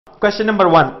Question number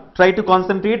 1. Try to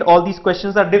concentrate. All these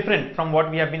questions are different from what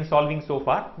we have been solving so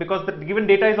far because the given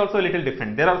data is also a little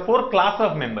different. There are 4 classes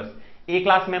of members: A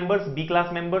class members, B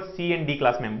class members, C and D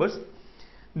class members.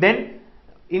 Then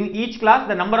in each class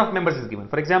the number of members is given.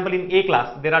 For example, in A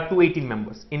class there are 218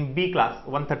 members, in B class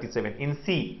 137, in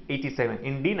C 87,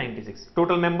 in D 96.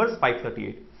 Total members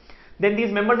 538. Then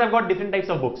these members have got different types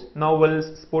of books: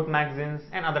 novels, sport magazines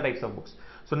and other types of books.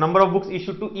 So number of books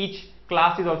issued to each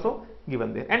class is also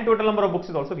given there, and total number of books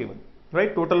is also given,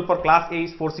 right? Total for class A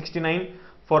is 469,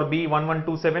 for B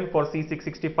 1127, for C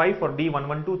 665, for D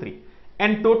 1123,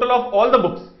 and total of all the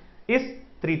books is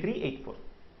 3384.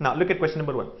 Now look at question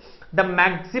number 1. The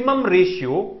maximum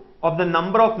ratio of the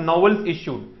number of novels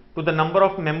issued to the number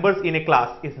of members in a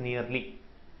class is nearly.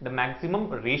 The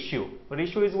maximum ratio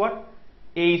is what?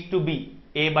 A is to B,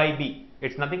 A by B.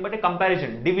 It's nothing but a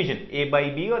comparison, division, A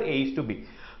by B or A is to B.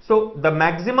 So the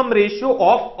maximum ratio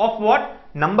of what?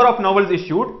 Number of novels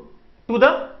issued to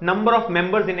the number of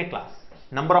members in a class.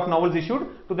 Number of novels issued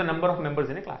to the number of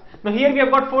members in a class. Now here we have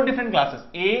got 4 different classes: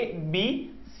 A,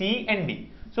 B, C and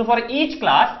D. So for each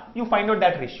class you find out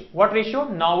that ratio. What ratio?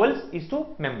 Novels is to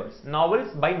members. Novels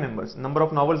by members. Number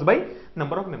of novels by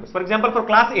number of members. For example, for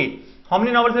class A, how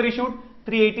many novels are issued?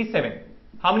 387.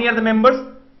 How many are the members?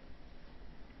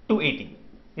 280.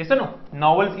 Yes or no?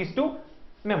 Novels is to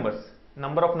members.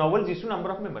 Number of novels is to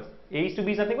number of members. A is to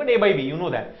B is nothing but A by B, you know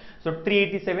that. So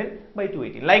 387 by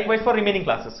 280. Likewise for remaining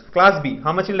classes. Class B,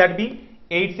 how much will that be?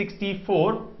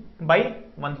 864 by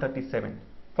 137.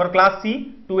 For class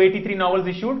C, 283 novels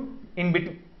issued in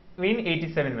between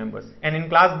 87 members. And in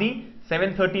class D,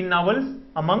 713 novels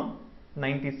among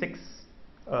 96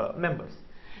 members.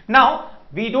 Now,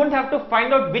 we don't have to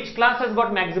find out which class has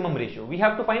got maximum ratio. We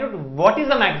have to find out what is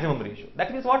the maximum ratio.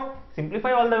 That is what?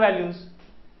 Simplify all the values.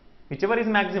 Whichever is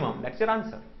maximum, that's your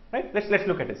answer, right? Let's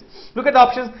look at this. Look at the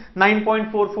options: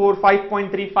 9.44,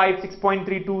 5.35,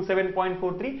 6.32,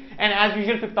 7.43, and as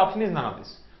usual, fifth option is none of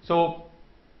this. So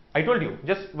I told you,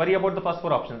 just worry about the first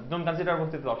 4 options. Don't consider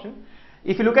about fifth option.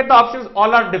 If you look at the options,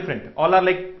 all are different. All are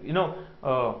like,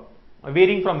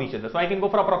 varying from each other. So I can go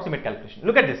for approximate calculation.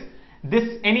 Look at this.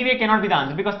 This anyway cannot be the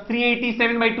answer because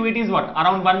 387 by 280 is what?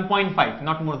 Around 1.5,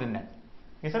 not more than that.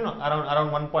 Yes or no?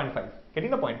 Around 1.5.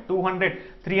 Getting the point?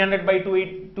 300 by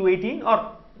 218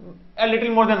 or a little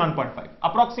more than 1.5.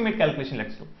 Approximate calculation,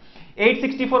 let's do.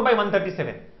 864 by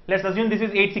 137. Let's assume this is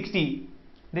 860.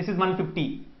 This is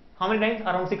 150. How many times?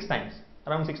 Around 6 times.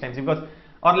 Around 6 times because,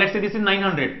 or let's say this is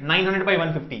 900. 900 by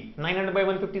 150. 900 by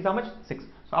 150 is how much? 6.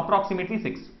 So approximately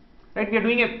 6. Right? We are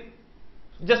doing a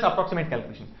just approximate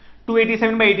calculation.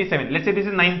 287 by 87. Let's say this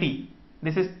is 90.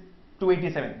 This is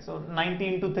 287. So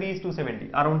 90 into 3 is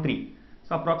 270. Around 3.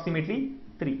 So approximately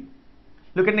 3.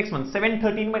 Look at next one.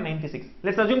 713 by 96.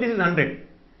 Let's assume this is 100.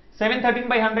 713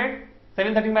 by 100.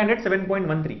 713 by 100.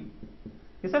 7.13.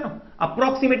 Yes or no?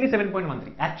 Approximately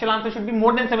 7.13. Actual answer should be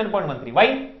more than 7.13.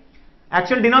 Why?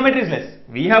 Actual denominator is less.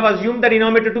 We have assumed the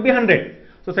denominator to be 100.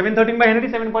 So 713 by 100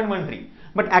 is 7.13.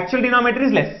 But actual denominator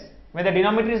is less. When the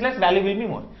denominator is less, value will be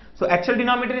more. So actual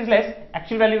denominator is less,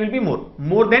 actual value will be more.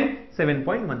 More than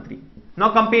 7.13.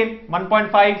 Now compare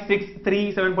 1.5, 6,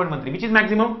 3, 7.13. Which is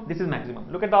maximum? This is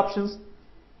maximum. Look at the options.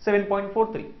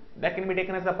 7.43. That can be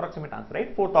taken as the approximate answer,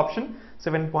 right? Fourth option,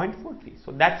 7.43.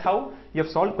 So that's how you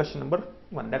have solved question number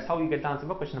 1. That's how you get the answer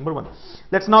for question number 1.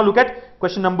 Let's now look at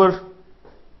question number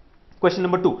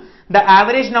 2. The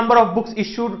average number of books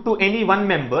issued to any one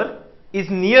member is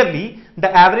nearly the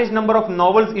average number of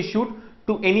novels issued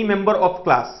to any member of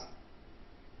class.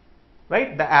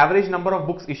 Right? The average number of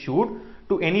books issued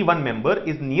to any one member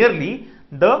is nearly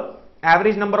the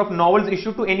average number of novels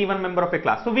issued to any one member of a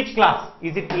class. So which class?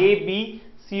 Is it A, B,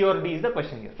 C or D is the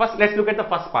question here. First, let's look at the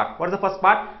first part. What is the first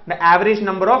part? The average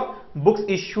number of books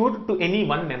issued to any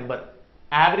one member.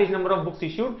 Average number of books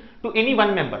issued to any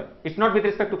one member. It's not with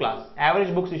respect to class.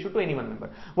 Average books issued to any one member.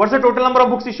 What's the total number of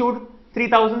books issued?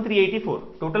 3,384.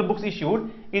 Total books issued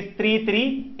is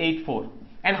 3,384.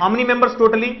 And how many members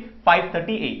totally?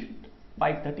 538.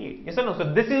 538. Yes or no?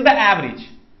 So this is the average.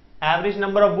 Average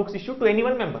number of books issued to any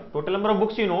one member. Total number of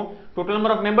books you know. Total number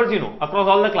of members you know. Across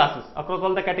all the classes. Across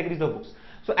all the categories of books.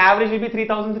 So average will be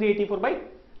 3,384 by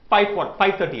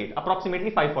 538.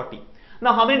 Approximately 540.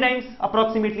 Now how many times?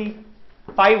 Approximately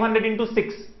 500 into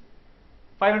 6.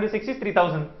 500 into 6 is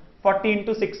 3,000. 40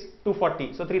 into 6,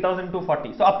 240. So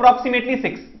 3,240. So approximately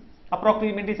 6.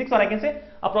 Approximately 6, or I can say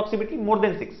approximately more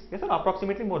than 6. Yes, sir?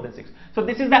 Approximately more than 6. So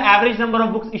this is the average number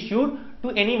of books issued to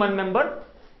any one member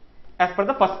as per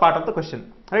the first part of the question,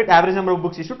 right? Average number of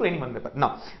books issued to any one member. Now,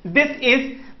 this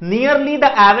is nearly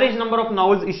the average number of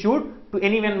novels issued to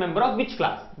any one member of which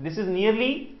class? This is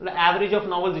nearly the average of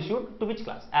novels issued to which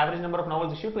class? Average number of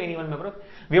novels issued to any one member of.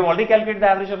 We have already calculated the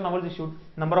average of novels issued.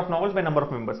 Number of novels by number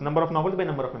of members. Number of novels by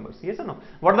number of members. Yes or no?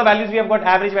 What are the values we have got?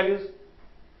 Average values.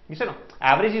 Yes or no?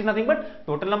 Average is nothing but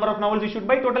total number of novels issued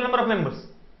by total number of members.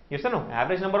 Yes or no?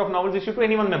 Average number of novels issued to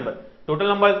any one member. Total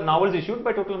number of novels issued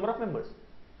by total number of members.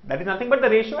 That is nothing but the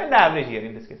ratio and the average here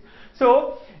in this case.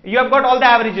 So, you have got all the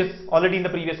averages already in the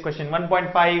previous question.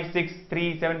 1.5, 6,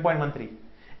 3, 7.13.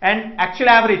 And actual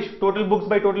average, total books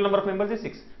by total number of members is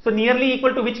 6. So, nearly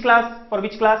equal to which class? For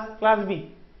which class? Class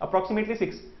B. Approximately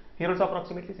 6. Here also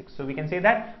approximately 6. So, we can say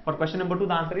that for question number 2,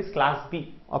 the answer is class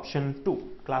B. Option 2.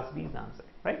 Class B is the answer.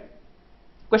 Right?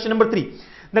 Question number 3.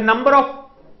 The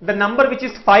number which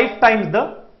is 5 times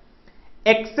the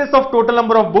excess of total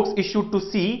number of books issued to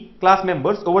C class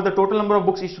members over the total number of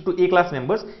books issued to A class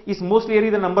members is most clearly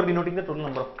the number denoting the total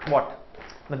number of what?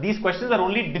 Now, these questions are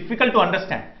only difficult to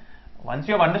understand. Once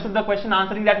you have understood the question,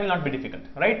 answering that will not be difficult,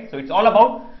 right? So, it's all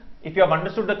about if you have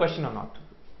understood the question or not.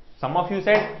 Some of you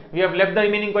said we have left the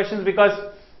remaining questions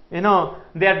because they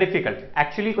are difficult.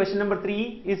 Actually, question number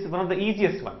 3 is one of the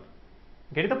easiest one.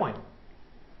 Get the point?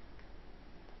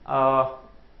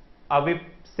 Avip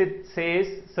says,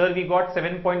 sir, we got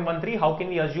 7.13. How can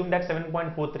we assume that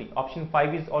 7.43? Option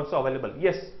 5 is also available.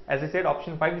 Yes, as I said,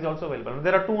 option 5 is also available.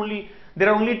 There are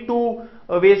only two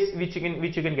ways which you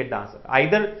can get the answer.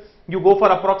 Either you go for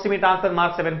approximate answer,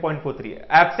 mark 7.43.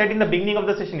 I have said in the beginning of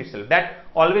the session itself that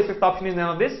always fifth option is none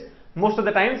of this. Most of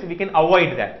the times we can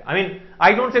avoid that. I mean,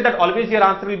 I don't say that always your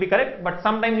answer will be correct, but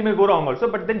sometimes you may go wrong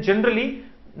also. But then generally,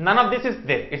 none of this is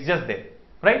there. It's just there,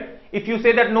 right? If you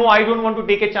say that no, I don't want to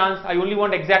take a chance, I only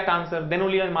want exact answer, then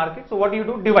only I mark it. So what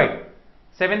do? Divide.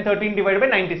 713 divided by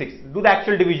 96. Do the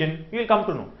actual division. You will come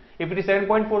to know. If it is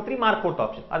 7.43, mark fourth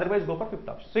option. Otherwise, go for fifth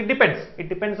option. So it depends. It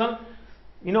depends on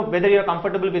whether you are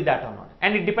comfortable with that or not.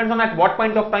 And it depends on at what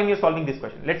point of time you are solving this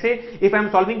question. Let's say if I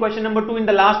am solving question number 2 in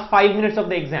the last 5 minutes of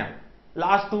the exam,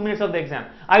 last 2 minutes of the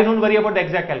exam, I don't worry about the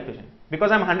exact calculation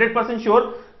because I am 100%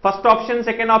 sure first option,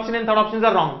 second option and third options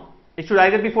are wrong. It should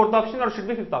either be fourth option or it should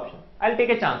be fifth option. I'll take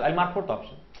a chance. I'll mark fourth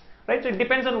option. Right? So it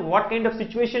depends on what kind of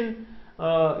situation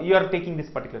you are taking this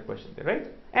particular question, right?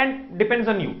 And depends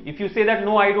on you. If you say that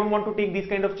no, I don't want to take these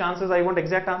kind of chances, I want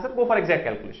exact answer, go for exact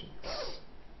calculation.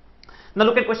 Now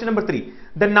look at question number 3.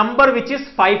 The number which is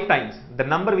 5 times. The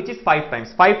number which is 5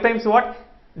 times. 5 times what?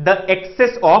 The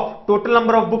excess of total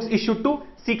number of books issued to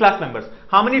C class members.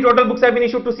 How many total books have been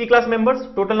issued to C class members?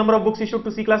 Total number of books issued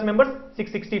to C class members?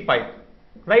 665.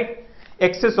 Right?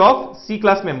 Excess of C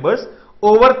class members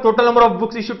over total number of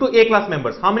books issued to A class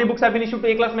members. How many books have been issued to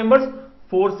A class members?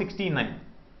 469.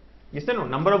 Yes or no?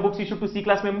 Number of books issued to C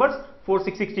class members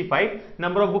 4665.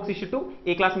 Number of books issued to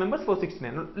A class members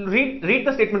 469. Read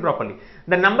the statement properly.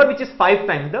 The number which is 5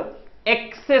 times the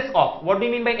excess of. What do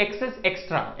you mean by excess?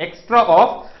 Extra. Extra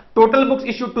of total books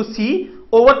issued to C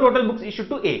over total books issued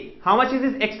to A. How much is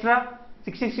this extra?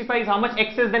 665 is how much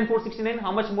excess than 469?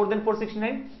 How much more than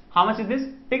 469? How much is this?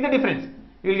 Take the difference.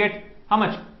 You will get how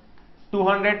much?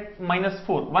 200 minus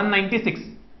 4, 196.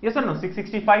 Yes or no?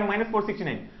 665 minus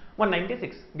 469,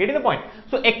 196. Getting the point?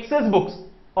 So excess books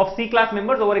of C class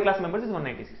members over A class members is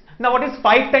 196. Now what is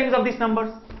 5 times of this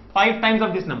number? 5 times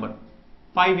of this number.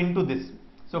 5 into this.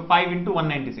 So 5 into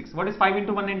 196. What is 5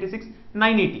 into 196?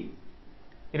 980.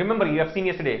 You remember you have seen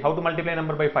yesterday how to multiply a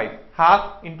number by 5.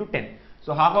 Half into 10.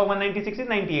 So half of 196 is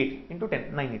 98 into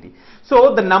 10, 980.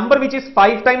 So the number which is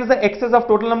 5 times the excess of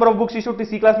total number of books issued to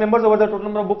C class members over the total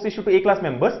number of books issued to A class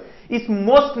members is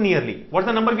most nearly. What's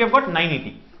the number we have got?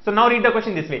 980. So now read the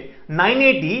question this way.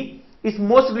 980 is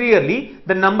most nearly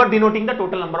the number denoting the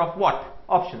total number of what?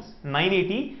 Options.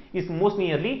 980 is most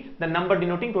nearly the number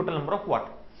denoting total number of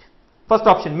what? First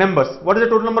option, members. What is the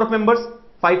total number of members?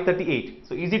 538.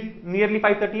 So is it nearly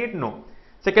 538? No.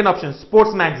 Second option,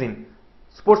 sports magazine.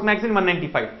 Sports magazine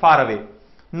 195, far away.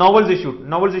 Novels issued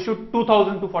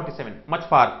 2247, much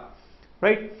far,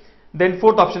 right? Then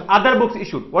fourth option, other books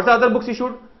issued. What's the other books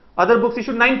issued? Other books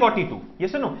issued 942.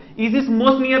 Yes or no? Is this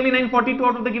most nearly 942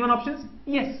 out of the given options?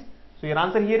 Yes. So your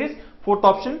answer here is fourth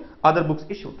option, other books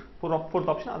issued. Fourth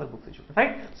option, other books issued,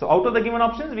 right? So out of the given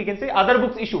options, we can say other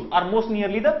books issued are most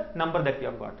nearly the number that we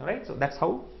have got, right? So that's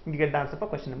how we get the answer for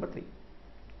question number 3.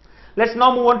 Let's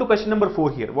now move on to question number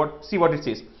 4 here. See what it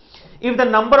says. If the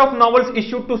number of novels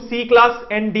issued to C class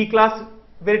and D class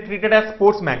were treated as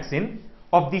sports magazine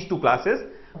of these two classes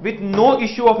with no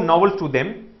issue of novels to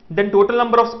them, then total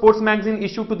number of sports magazine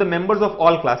issued to the members of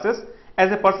all classes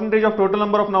as a percentage of total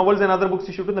number of novels and other books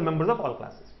issued to the members of all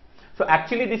classes. So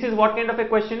actually this is what kind of a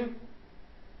question?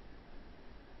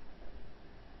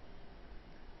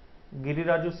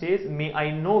 Giriraju says, may I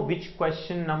know which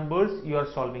question numbers you are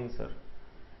solving, sir?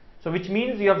 So which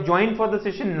means you have joined for the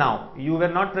session now. You were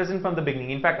not present from the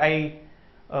beginning. In fact, I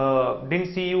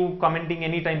didn't see you commenting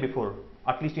any time before,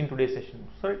 at least in today's session.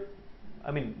 Sorry,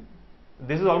 I mean,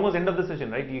 this is almost end of the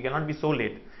session, right? You cannot be so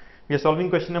late. We are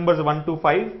solving question numbers 1 to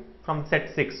 5 from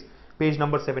set 6, page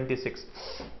number 76.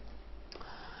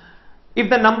 If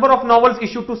the number of novels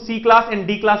issued to C class and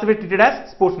D class were treated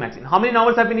as sports magazine, how many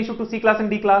novels have been issued to C class and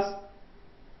D class?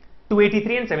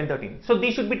 283 and 713. So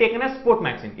these should be taken as sport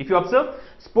magazine. If you observe,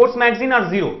 sports magazine are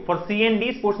 0. For C and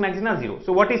D, sports magazine are 0.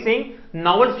 So what is saying?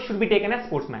 Novels should be taken as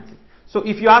sports magazine. So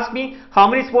if you ask me how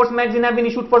many sports magazine have been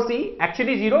issued for C,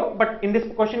 actually 0, but in this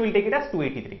question we'll take it as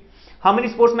 283. How many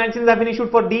sports magazines have been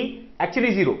issued for D?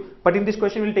 Actually 0, but in this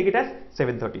question we'll take it as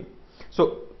 713.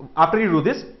 So after you do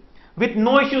this, with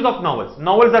no issues of novels,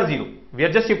 novels are 0. We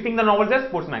are just shifting the novels as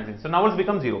sports magazines. So novels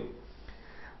become 0.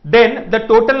 Then the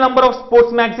total number of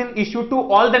sports magazines issued to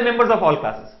all the members of all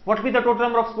classes. What will be the total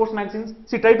number of sports magazines?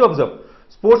 See, try to observe.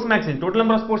 Sports magazine, total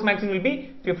number of sports magazine will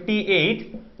be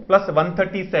 58 plus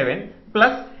 137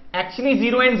 plus actually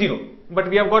 0 and 0. But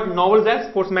we have got novels as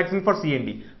sports magazine for C and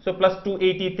D. So plus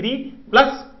 283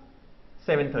 plus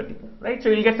 730. Right? So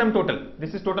you will get some total.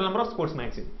 This is total number of sports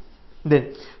magazine.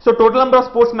 Then, so total number of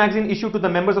sports magazine issued to the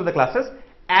members of the classes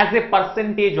as a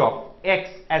percentage of X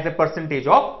as a percentage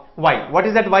of Y. What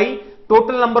is that Y?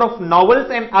 Total number of novels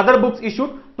and other books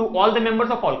issued to all the members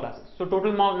of all classes. So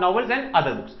total novels and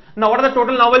other books. Now what are the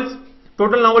total novels?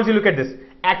 Total novels, you look at this.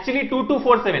 Actually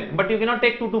 2247, but you cannot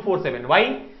take 2247.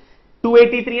 Why?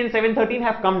 283 and 713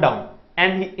 have come down.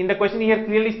 And in the question he has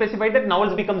clearly specified that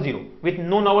novels become 0 with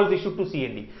no novels issued to C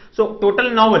and D. So total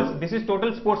novels, this is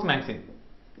total sports magazine.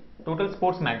 Total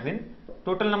sports magazine,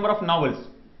 total number of novels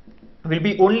will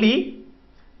be only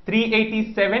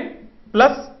 387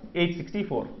 plus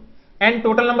 864. And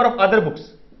total number of other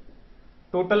books,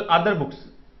 total other books,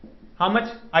 how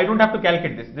much? I don't have to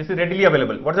calculate this. This is readily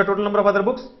available. What is the total number of other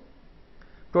books?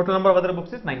 Total number of other books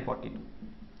is 942.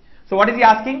 So what is he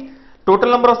asking? Total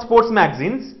number of sports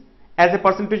magazines as a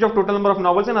percentage of total number of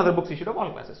novels and other books issued of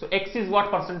all classes. So X is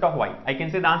what percent of Y? I can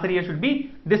say the answer here should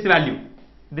be this value.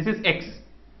 This is X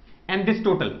and this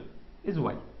total is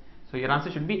Y. So your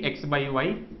answer should be X by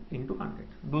Y into 100.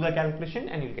 Do the calculation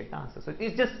and you'll get the answer. So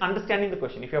it's just understanding the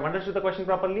question. If you have understood the question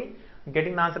properly,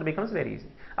 getting the answer becomes very easy.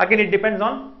 Again, it depends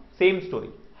on same story.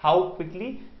 How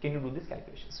quickly can you do these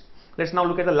calculations? Let's now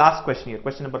look at the last question here,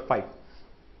 question number 5.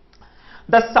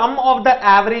 The sum of the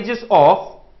averages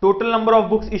of total number of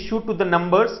books issued to the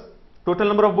members of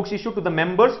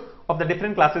the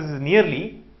different classes is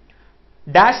nearly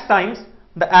dash times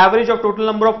the average of total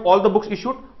number of all the books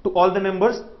issued to all the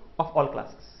members of all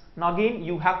classes. Now again,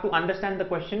 you have to understand the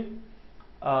question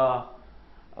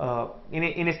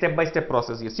in a step-by-step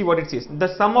process here. See what it says.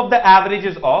 The sum of the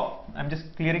averages of, I'm just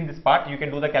clearing this part, you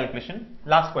can do the calculation.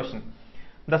 Last question.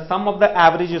 The sum of the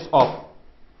averages of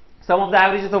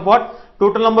what?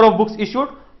 Total number of books issued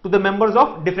to the members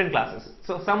of different classes.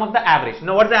 So sum of the average.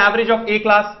 Now what is the average of A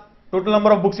class? Total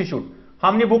number of books issued.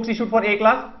 How many books issued for A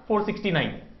class?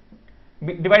 469.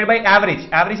 Divided by average.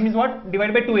 Average means what?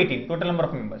 Divided by 218. Total number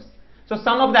of members. So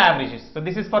sum of the averages. So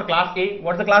this is for class A.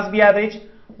 What is the class B average?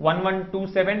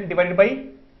 1127 divided by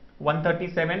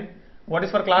 137. What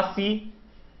is for class C?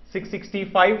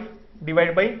 665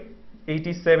 divided by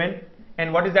 87.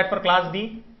 And what is that for class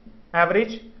D?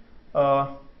 Average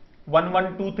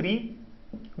 1123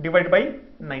 divided by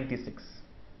 96.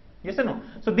 Yes or no?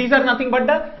 So these are nothing but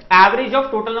the average of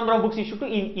total number of books issued to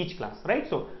each class, right?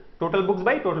 So total books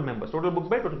by total members, total books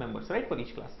by total members, right, for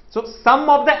each class. So sum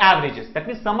of the averages, that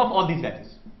means sum of all these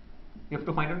values. You have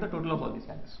to find out the total of all these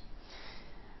values.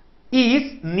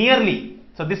 Is nearly,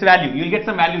 so this value, you will get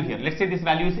some value here. Let's say this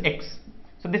value is X.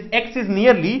 So this X is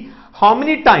nearly how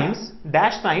many times,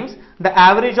 dash times, the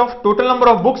average of total number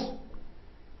of books,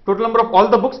 total number of all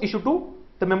the books issued to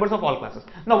the members of all classes.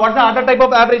 Now what's the other type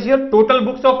of average here? Total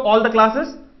books of all the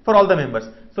classes for all the members.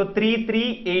 So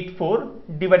 3384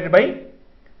 divided by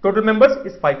total members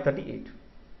is 538.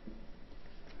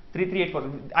 3384.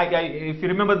 If you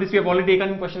remember this, we have already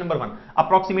taken question number 1.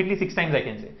 Approximately 6 times I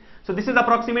can say. So this is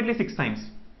approximately 6 times.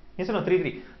 Yes or no?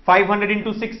 500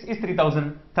 into 6 is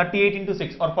 3000. 38 into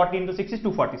 6 or 40 into 6 is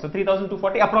 240. So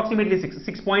 3240, approximately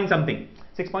 6 point something.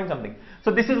 6 point something.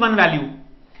 So this is one value.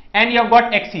 And you have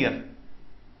got X here.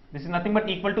 This is nothing but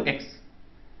equal to X.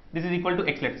 This is equal to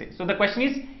X, let's say. So the question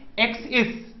is, X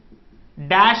is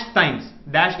dash times,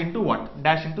 dash into what?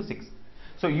 Dash into 6.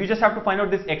 So you just have to find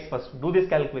out this X first. Do this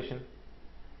calculation.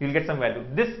 You will get some value.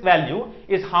 This value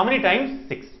is how many times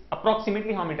 6?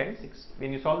 Approximately how many times 6?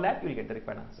 When you solve that, you will get the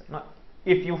required answer. Now,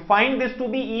 if you find this to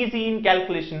be easy in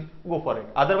calculation, go for it.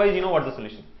 Otherwise, you know what's the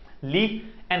solution. Leave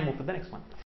and move to the next one.